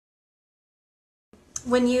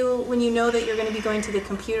When you know that you're going to be going to the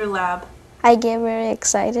computer lab? I get very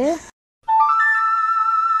excited.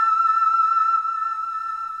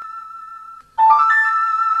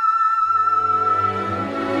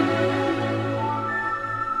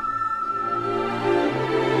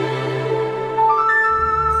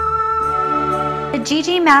 The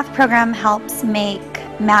JiJi math program helps make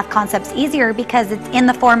math concepts easier because it's in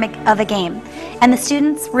the form of a game, and the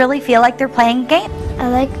students really feel like they're playing a game. I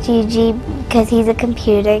like JiJi because he's a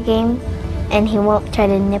computer game and he won't try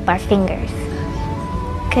to nip our fingers.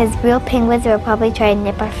 Because real penguins will probably try to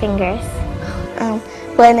nip our fingers.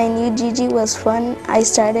 When I knew JiJi was fun, I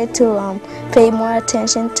started to pay more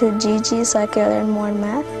attention to JiJi so I could learn more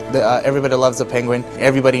math. Everybody loves a penguin.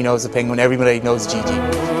 Everybody knows a penguin. Everybody knows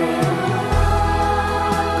JiJi.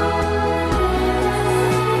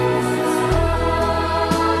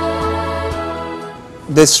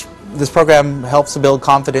 This program helps to build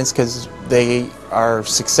confidence because they are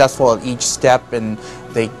successful at each step, and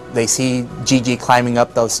they see JiJi climbing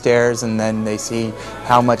up those stairs, and then they see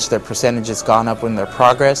how much their percentage has gone up in their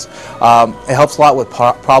progress. It helps a lot with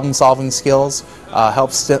problem-solving skills,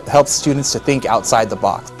 helps students to think outside the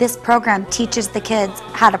box. This program teaches the kids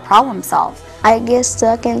how to problem solve. I get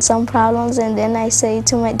stuck in some problems and then I say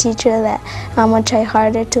to my teacher that I'm going to try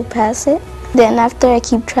harder to pass it. Then after I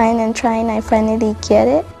keep trying and trying, I finally get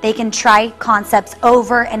it. They can try concepts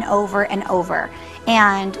over and over and over.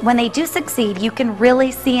 And when they do succeed, you can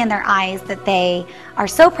really see in their eyes that they are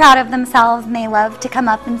so proud of themselves and they love to come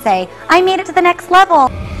up and say, I made it to the next level.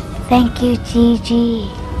 Thank you,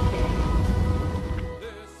 JiJi.